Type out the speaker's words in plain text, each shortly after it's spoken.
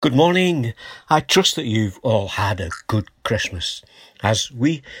Good morning. I trust that you've all had a good Christmas as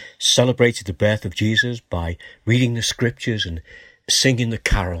we celebrated the birth of Jesus by reading the scriptures and singing the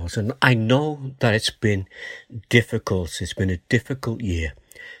carols. And I know that it's been difficult. It's been a difficult year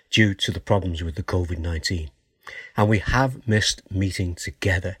due to the problems with the COVID-19. And we have missed meeting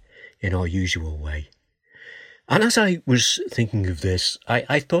together in our usual way. And as I was thinking of this,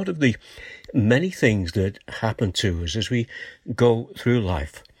 I thought of the many things that happen to us as we go through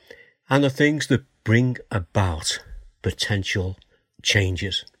life and the things that bring about potential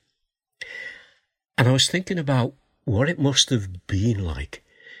changes. And I was thinking about what it must have been like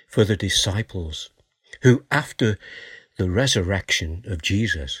for the disciples who, after the resurrection of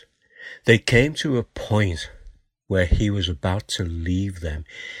Jesus, they came to a point where he was about to leave them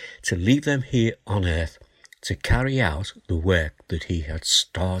here on earth to carry out the work that he had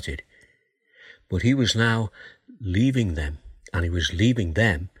started. But he was now leaving them, and he was leaving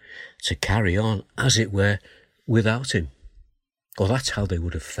them to carry on, as it were, without him. Or that's how they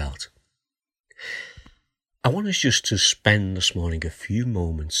would have felt. I want us just to spend this morning a few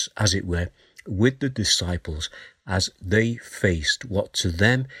moments, as it were, with the disciples as they faced what to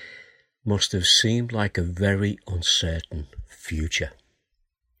them must have seemed like a very uncertain future.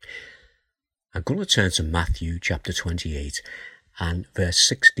 I'm going to turn to Matthew chapter 28 and verse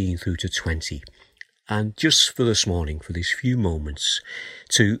 16 through to 20. And just for this morning, for these few moments,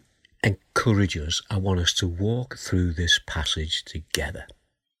 to encourage us, I want us to walk through this passage together.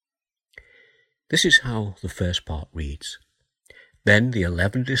 This is how the first part reads. Then the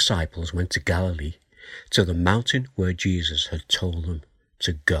 11 disciples went to Galilee, to the mountain where Jesus had told them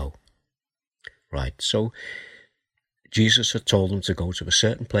to go. Right, so Jesus had told them to go to a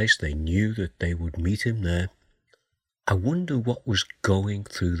certain place. They knew that they would meet him there. I wonder what was going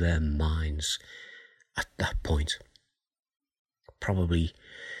through their minds at that point. Probably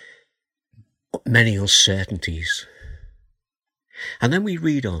many uncertainties. And then we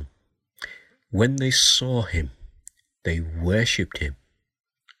read on. When they saw him, they worshipped him,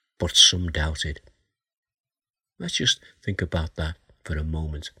 but some doubted. Let's just think about that for a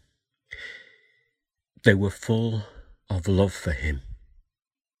moment. They were full of love for him.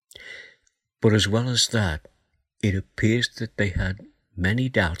 But as well as that, it appears that they had many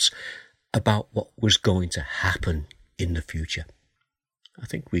doubts about what was going to happen in the future. I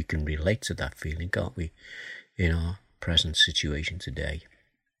think we can relate to that feeling, can't we, in our present situation today.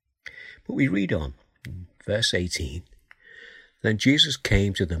 But we read on, in verse 18, Then Jesus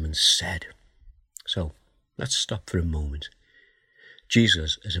came to them and said, so let's stop for a moment.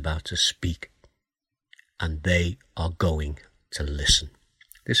 Jesus is about to speak, and they are going to listen.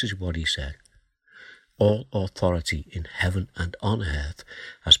 This is what he said. All authority in heaven and on earth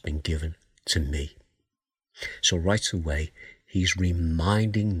has been given to me. So right away, he's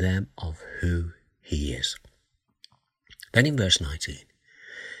reminding them of who he is. Then in verse 19,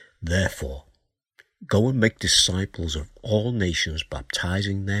 Therefore, go and make disciples of all nations,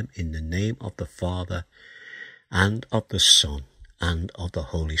 baptizing them in the name of the Father and of the Son and of the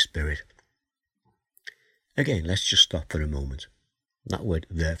Holy Spirit. Again, let's just stop for a moment. That word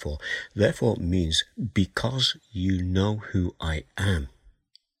therefore. Therefore means because you know who I am.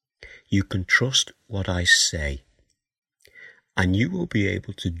 You can trust what I say, and you will be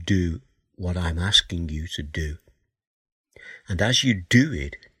able to do what I'm asking you to do. And as you do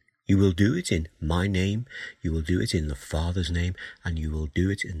it, you will do it in my name, you will do it in the Father's name, and you will do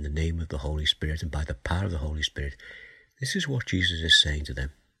it in the name of the Holy Spirit and by the power of the Holy Spirit. This is what Jesus is saying to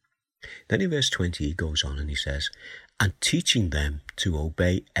them. Then in verse 20 he goes on and he says, and teaching them to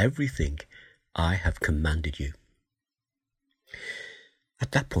obey everything I have commanded you.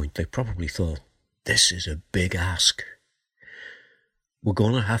 At that point they probably thought, this is a big ask. We're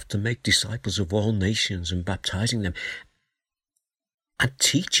going to have to make disciples of all nations and baptizing them and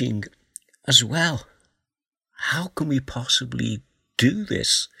teaching as well. How can we possibly do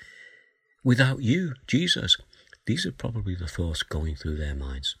this without you, Jesus? These are probably the thoughts going through their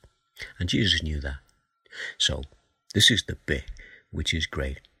minds. And Jesus knew that. So this is the bit which is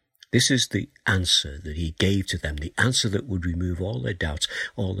great. This is the answer that he gave to them, the answer that would remove all their doubts,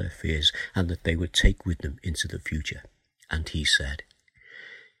 all their fears, and that they would take with them into the future. And he said,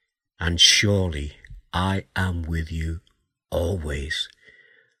 and surely I am with you always,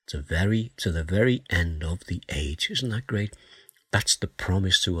 to the very end of the age. Isn't that great? That's the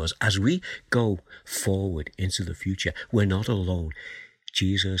promise to us. As we go forward into the future, we're not alone.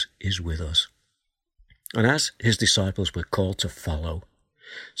 Jesus is with us. And as his disciples were called to follow,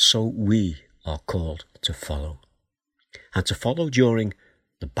 so we are called to follow. And to follow during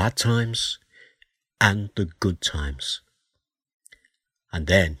the bad times and the good times. And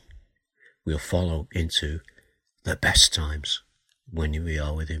then we'll follow into the best times when we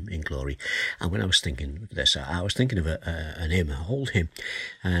are with him in glory. And when I was thinking of this, I was thinking of an hymn, an old hymn.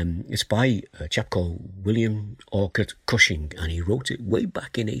 It's by a chap called William Orcutt Cushing, and he wrote it way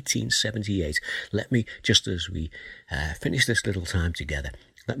back in 1878. Let me, just as we finish this little time together,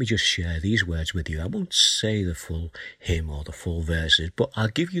 let me just share these words with you. I won't say the full hymn or the full verses, but I'll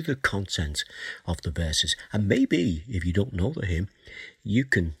give you the content of the verses. And maybe, if you don't know the hymn, you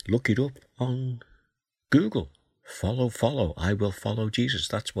can look it up on Google. Follow, I will follow Jesus.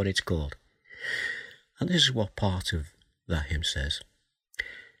 That's what it's called. And this is what part of that hymn says.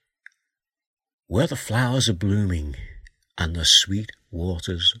 Where the flowers are blooming and the sweet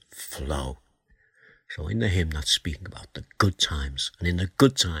waters flow. So in the hymn, that's speaking about the good times. And in the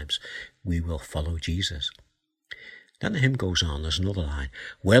good times, we will follow Jesus. Then the hymn goes on. There's another line.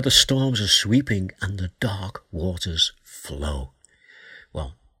 Where the storms are sweeping and the dark waters flow.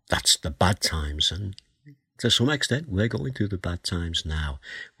 Well, that's the bad times, and to some extent, we're going through the bad times now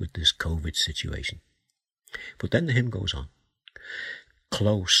with this COVID situation. But then the hymn goes on.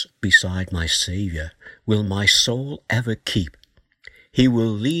 Close beside my Saviour will my soul ever keep. He will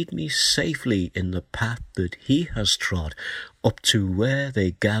lead me safely in the path that he has trod, up to where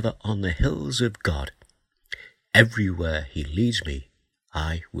they gather on the hills of God. Everywhere he leads me,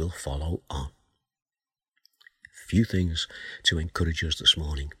 I will follow on. A few things to encourage us this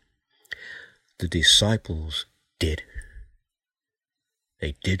morning. The disciples did.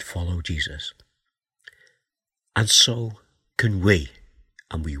 They did follow Jesus. And so can we.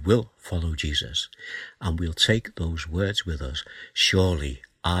 And we will follow Jesus. And we'll take those words with us. Surely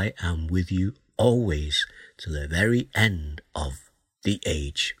I am with you always to the very end of the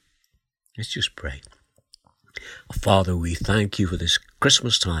age. Let's just pray. Father, we thank you for this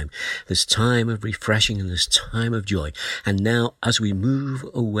Christmas time, this time of refreshing and this time of joy. And now as we move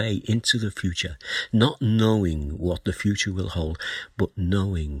away into the future, not knowing what the future will hold, but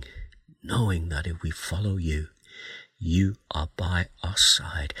knowing that if we follow you, you are by our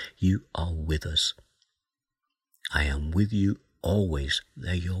side. You are with us. I am with you always.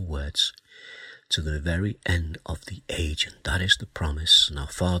 They're your words. To the very end of the age, and that is the promise. Now,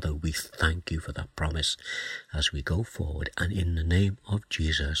 Father, we thank you for that promise as we go forward, and in the name of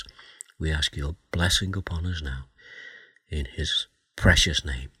Jesus, we ask your blessing upon us now, in his precious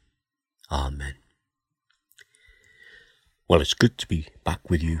name. Amen. Well, it's good to be back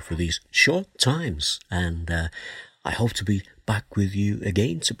with you for these short times, and I hope to be back with you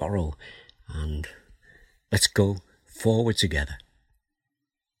again tomorrow, and let's go forward together.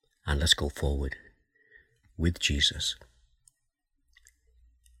 And let's go forward with Jesus.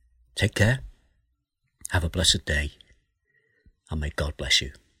 Take care. Have a blessed day. And may God bless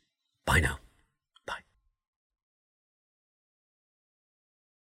you. Bye now.